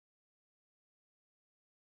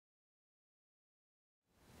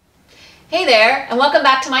Hey there, and welcome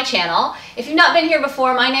back to my channel. If you've not been here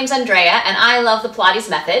before, my name's Andrea, and I love the Pilates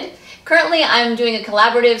Method. Currently, I'm doing a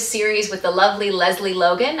collaborative series with the lovely Lesley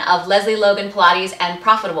Logan of Lesley Logan Pilates and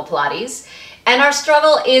Profitable Pilates. And our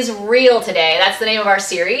struggle is real today. That's the name of our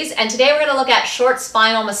series. And today we're going to look at short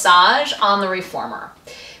spinal massage on the reformer.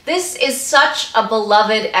 This is such a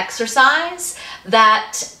beloved exercise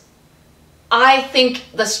that I think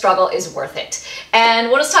the struggle is worth it. And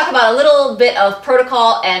we'll just talk about a little bit of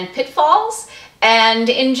protocol and pitfalls, and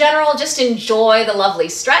in general, just enjoy the lovely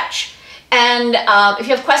stretch. And if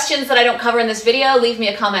you have questions that I don't cover in this video, leave me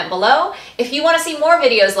a comment below. If you want to see more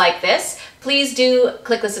videos like this, please do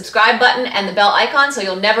click the subscribe button and the bell icon so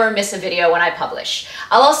you'll never miss a video when I publish.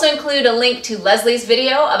 I'll also include a link to Lesley's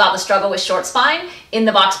video about the struggle with short spine in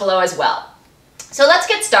the box below as well. So let's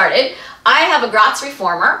get started. I have a Gratz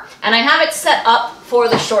reformer and I have it set up for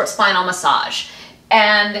the short spinal massage.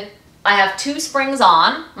 And I have two springs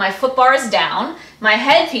on, my foot bar is down, my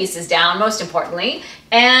headpiece is down most importantly,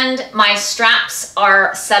 and my straps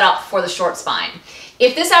are set up for the short spine.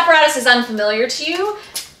 If this apparatus is unfamiliar to you,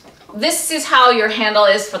 this is how your handle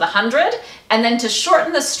is for the 100, and then to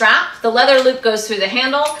shorten the strap, the leather loop goes through the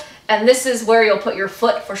handle, and this is where you'll put your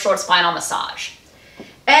foot for short spinal massage.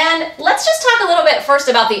 And let's just talk a little bit first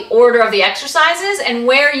about the order of the exercises and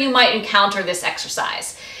where you might encounter this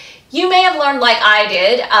exercise. You may have learned, like I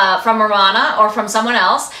did, from Ramana or from someone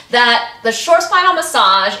else, that the short spinal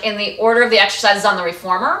massage in the order of the exercises on the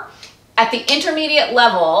reformer at the intermediate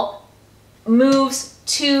level moves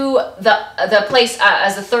to the place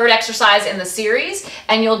as the third exercise in the series,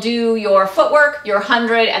 and you'll do your footwork, your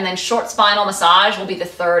 100, and then short spinal massage will be the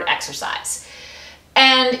third exercise.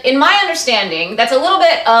 And in my understanding, that's a little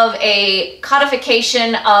bit of a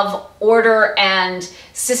codification of order and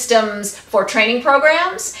systems for training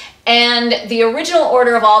programs. And the original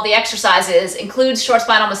order of all the exercises includes short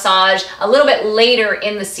spinal massage a little bit later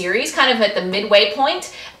in the series, kind of at the midway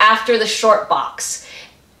point after the short box.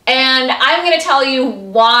 And I'm going to tell you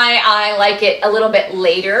why I like it a little bit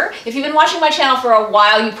later. If you've been watching my channel for a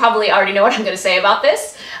while, you probably already know what I'm going to say about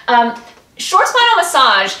this. Short spinal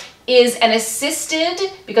massage is an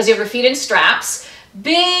assisted, because you have your feet in straps,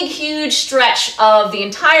 big, huge stretch of the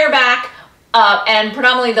entire back and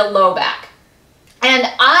predominantly the low back. And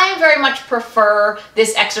I very much prefer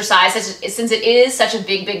this exercise, since it is such a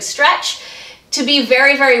big, big stretch, to be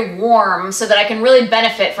very, very warm so that I can really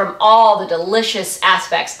benefit from all the delicious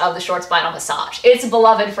aspects of the short spinal massage. It's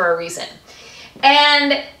beloved for a reason.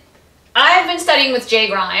 And I've been studying with Jay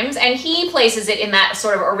Grimes, and he places it in that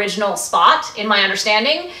sort of original spot, in my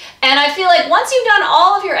understanding. And I feel like once you've done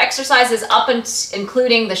all of your exercises up and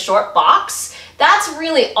including the short box, that's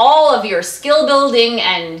really all of your skill building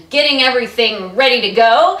and getting everything ready to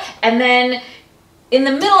go. And then in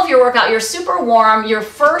the middle of your workout, you're super warm. Your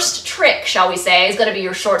first trick, shall we say, is going to be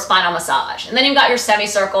your short spinal massage. And then you've got your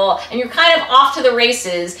semicircle, and you're kind of off to the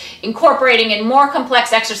races, incorporating in more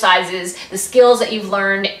complex exercises the skills that you've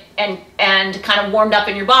learned and kind of warmed up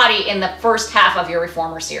in your body in the first half of your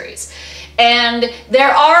reformer series. And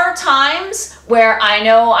there are times where I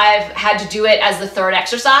know I've had to do it as the third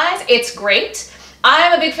exercise. It's great.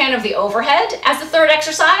 I'm a big fan of the overhead as the third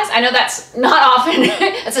exercise. I know that's not often,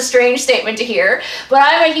 that's a strange statement to hear, but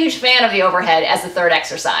I'm a huge fan of the overhead as the third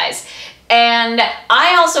exercise. And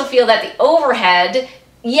I also feel that the overhead,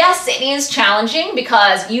 yes, it is challenging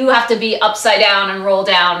because you have to be upside down and roll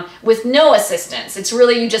down with no assistance. It's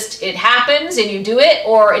really, it happens and you do it,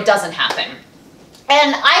 or it doesn't happen.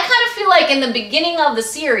 And I kind of feel like in the beginning of the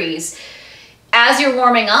series, as you're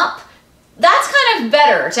warming up, that's kind of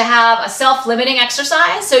better to have a self-limiting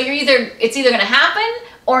exercise. So it's either going to happen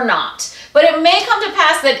or not. But it may come to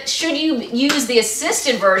pass that should you use the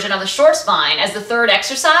assisted version of the short spine as the third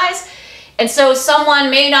exercise, and so someone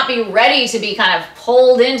may not be ready to be kind of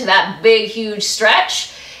pulled into that big, huge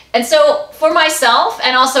stretch. And so for myself,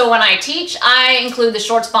 and also when I teach, I include the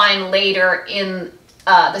short spine later in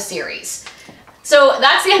the series. So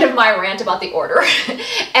that's the end of my rant about the order.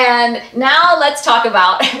 And now let's talk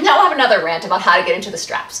about, now I have another rant about how to get into the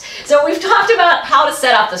straps. So we've talked about how to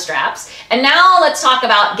set up the straps, and now let's talk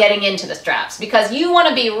about getting into the straps, because you want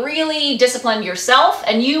to be really disciplined yourself,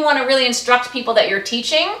 and you want to really instruct people that you're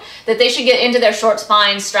teaching that they should get into their short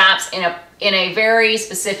spine straps in a very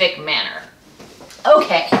specific manner.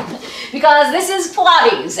 Okay, because this is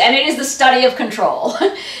Pilates, and it is the study of control.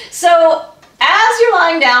 So as you're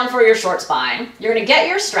lying down for your short spine, you're going to get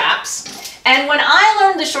your straps. And when I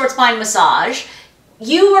learned the short spine massage,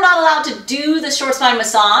 you were not allowed to do the short spine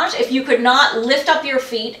massage if you could not lift up your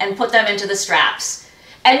feet and put them into the straps.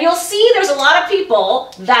 And you'll see there's a lot of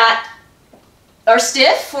people that are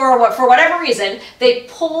stiff for whatever reason, they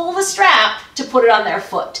pull the strap to put it on their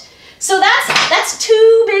foot. So that's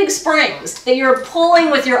two big springs that you're pulling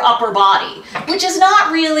with your upper body, which is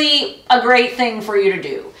not really a great thing for you to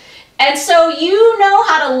do. And so you know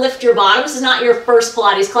how to lift your bottom. This is not your first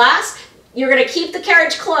Pilates class. You're going to keep the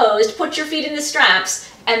carriage closed, put your feet in the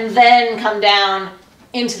straps, and then come down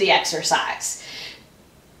into the exercise.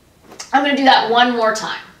 I'm going to do that one more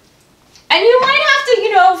time. And you might have to,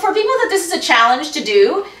 you know, for people that this is a challenge to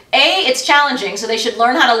do, it's challenging, so they should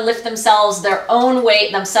learn how to lift themselves their own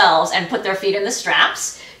weight themselves and put their feet in the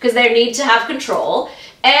straps because they need to have control.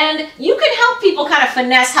 And you can help people kind of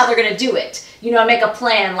finesse how they're going to do it. You know, make a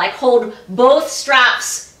plan, like hold both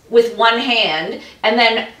straps with one hand and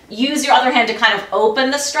then use your other hand to kind of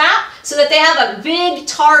open the strap so that they have a big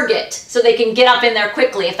target so they can get up in there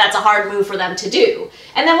quickly if that's a hard move for them to do.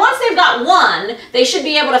 And then once they've got one, they should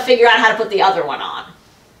be able to figure out how to put the other one on.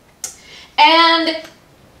 And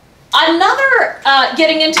another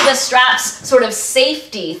getting into the straps sort of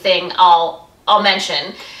safety thing I'll mention.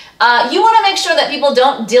 You want to make sure that people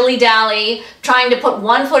don't dilly-dally trying to put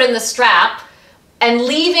one foot in the strap and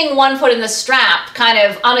leaving one foot in the strap kind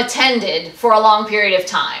of unattended for a long period of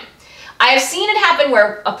time. I have seen it happen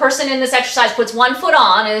where a person in this exercise puts one foot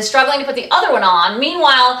on and is struggling to put the other one on.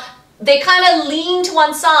 Meanwhile, they kind of lean to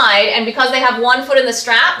one side, and because they have one foot in the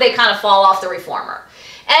strap, they kind of fall off the reformer.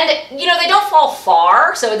 And, you know, they don't fall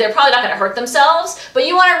far, so they're probably not going to hurt themselves, but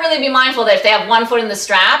you want to really be mindful that if they have one foot in the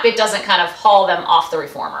strap, it doesn't kind of haul them off the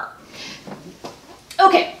reformer.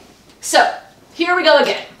 Okay, so here we go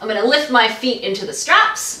again. I'm going to lift my feet into the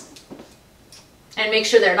straps and make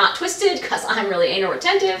sure they're not twisted because I'm really anal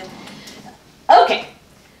retentive. Okay,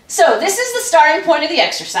 so this is the starting point of the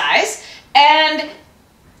exercise, and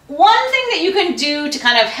one thing that you can do to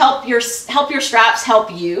kind of help your straps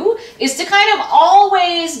help you is to kind of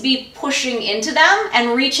always be pushing into them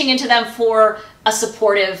and reaching into them for a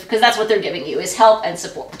supportive, because that's what they're giving you, is help and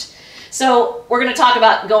support. So we're going to talk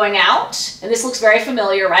about going out, and this looks very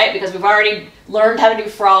familiar, right? Because we've already learned how to do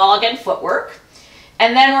frog and footwork.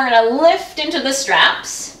 And then we're going to lift into the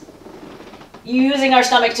straps, using our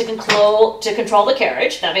stomach to control the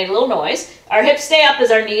carriage. That made a little noise. Our hips stay up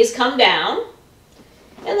as our knees come down.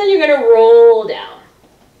 And then you're going to roll down.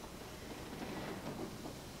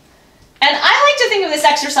 And I like to think of this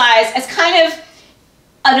exercise as kind of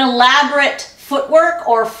an elaborate footwork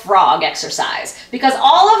or frog exercise, because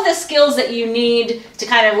all of the skills that you need to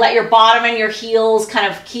kind of let your bottom and your heels kind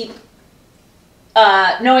of keep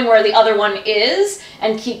knowing where the other one is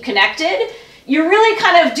and keep connected, you're really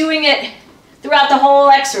kind of doing it throughout the whole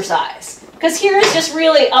exercise. Because here is just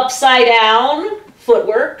really upside down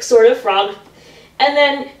footwork, sort of frog. And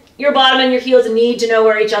then your bottom and your heels need to know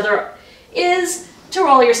where each other is to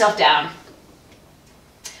roll yourself down.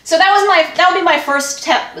 So that would be my first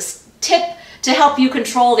tip to help you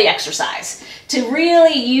control the exercise. To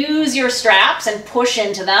really use your straps and push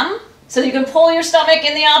into them so that you can pull your stomach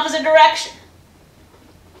in the opposite direction.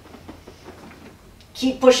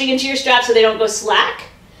 Keep pushing into your straps so they don't go slack.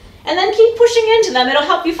 And then keep pushing into them. It'll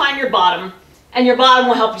help you find your bottom, and your bottom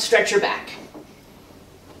will help you stretch your back.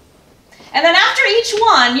 And then after each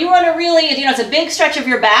one, you want to really, you know, it's a big stretch of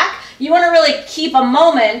your back. You want to really keep a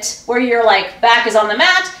moment where your back is on the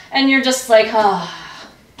mat and you're just like, oh,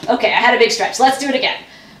 okay, I had a big stretch. Let's do it again.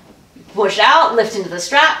 Push out, lift into the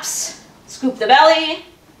straps, scoop the belly.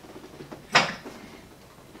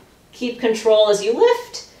 Keep control as you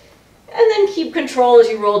lift, and then keep control as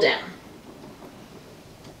you roll down.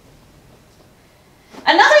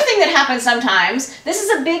 Another thing that happens sometimes, this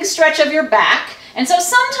is a big stretch of your back, and so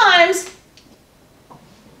sometimes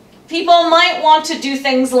people might want to do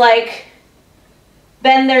things like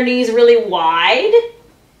bend their knees really wide,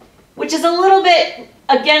 which is a little bit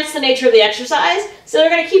against the nature of the exercise. So they're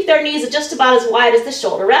going to keep their knees just about as wide as the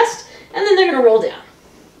shoulder rest, and then they're going to roll down.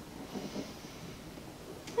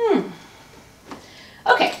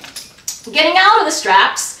 Okay, getting out of the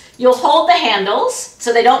straps, you'll hold the handles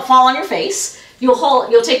so they don't fall on your face.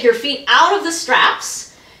 You'll take your feet out of the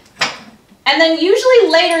straps. And then usually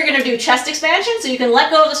later you're going to do chest expansion, so you can let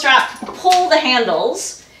go of the strap, pull the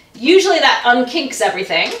handles. Usually that unkinks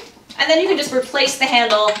everything. And then you can just replace the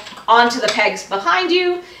handle onto the pegs behind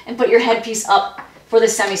you and put your headpiece up for the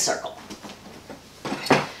semicircle.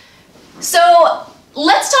 So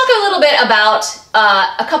let's talk a little bit about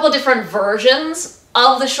a couple different versions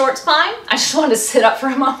of the short spine. I just wanted to sit up for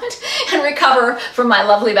a moment and recover from my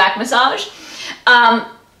lovely back massage. And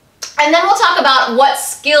then we'll talk about what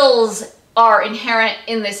skills are inherent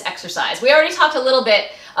in this exercise. We already talked a little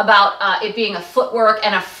bit about it being a footwork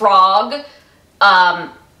and a frog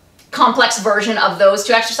complex version of those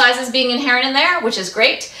two exercises being inherent in there, which is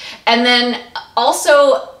great. And then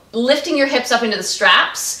also lifting your hips up into the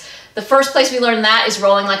straps. The first place we learn that is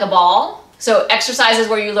rolling like a ball. So exercises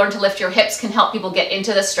where you learn to lift your hips can help people get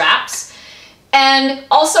into the straps. And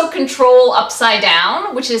also control upside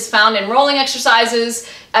down, which is found in rolling exercises,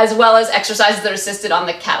 as well as exercises that are assisted on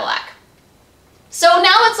the Cadillac. So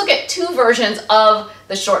now let's look at two versions of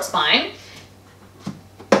the short spine.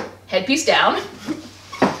 Headpiece down.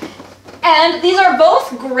 And these are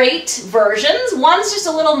both great versions. One's just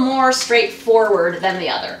a little more straightforward than the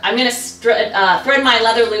other. I'm going to thread my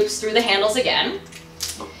leather loops through the handles again.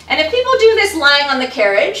 And if people do this lying on the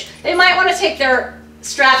carriage, they might want to take their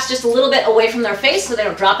straps just a little bit away from their face so they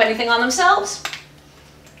don't drop anything on themselves.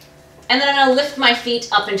 And then I'm going to lift my feet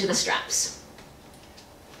up into the straps.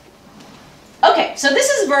 Okay, so this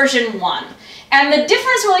is version 1. And the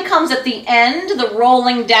difference really comes at the end, the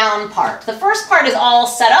rolling down part. The first part is all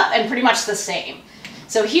set up and pretty much the same.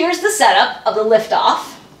 So here's the setup of the lift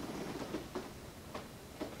off.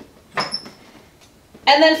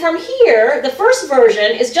 And then from here, the first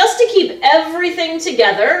version is just to keep everything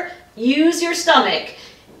together, use your stomach,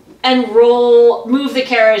 and move the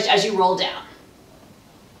carriage as you roll down.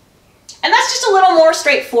 And that's just a little more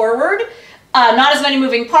straightforward, not as many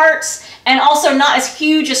moving parts, and also not as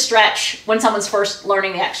huge a stretch when someone's first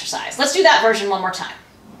learning the exercise. Let's do that version one more time.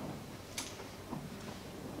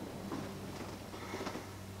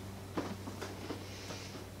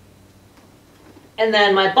 And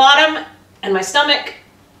then my bottom and my stomach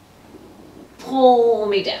pull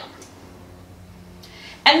me down.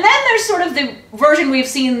 And then there's sort of the version we've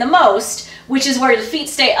seen the most, which is where the feet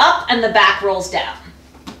stay up and the back rolls down,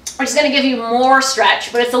 which is going to give you more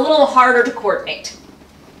stretch, but it's a little harder to coordinate.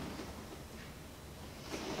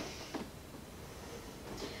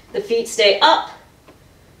 The feet stay up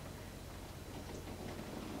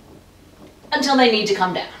until they need to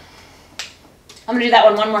come down. I'm going to do that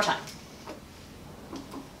one more time.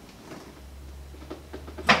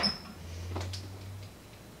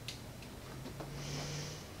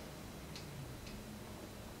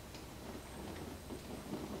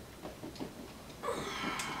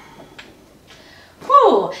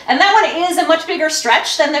 Whew. And that one is a much bigger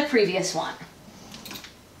stretch than the previous one.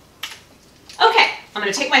 Okay. I'm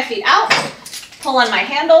going to take my feet out, pull on my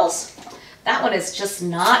handles. That one is just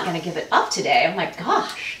not going to give it up today. Oh my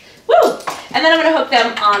gosh. Woo! And then I'm going to hook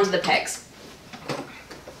them onto the pegs.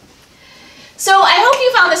 So I hope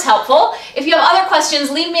you found this helpful. If you have other questions,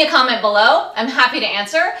 leave me a comment below. I'm happy to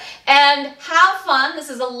answer. And have fun. This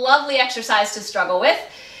is a lovely exercise to struggle with.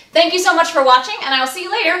 Thank you so much for watching, and I will see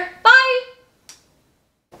you later. Bye!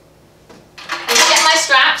 To get my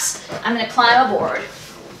straps, I'm going to climb aboard.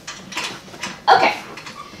 Okay,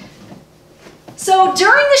 so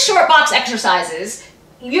during the short box exercises,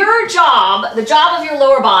 your job, the job of your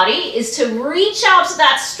lower body, is to reach out to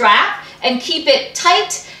that strap and keep it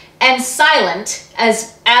tight and silent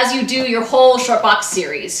as you do your whole short box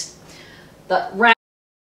series. The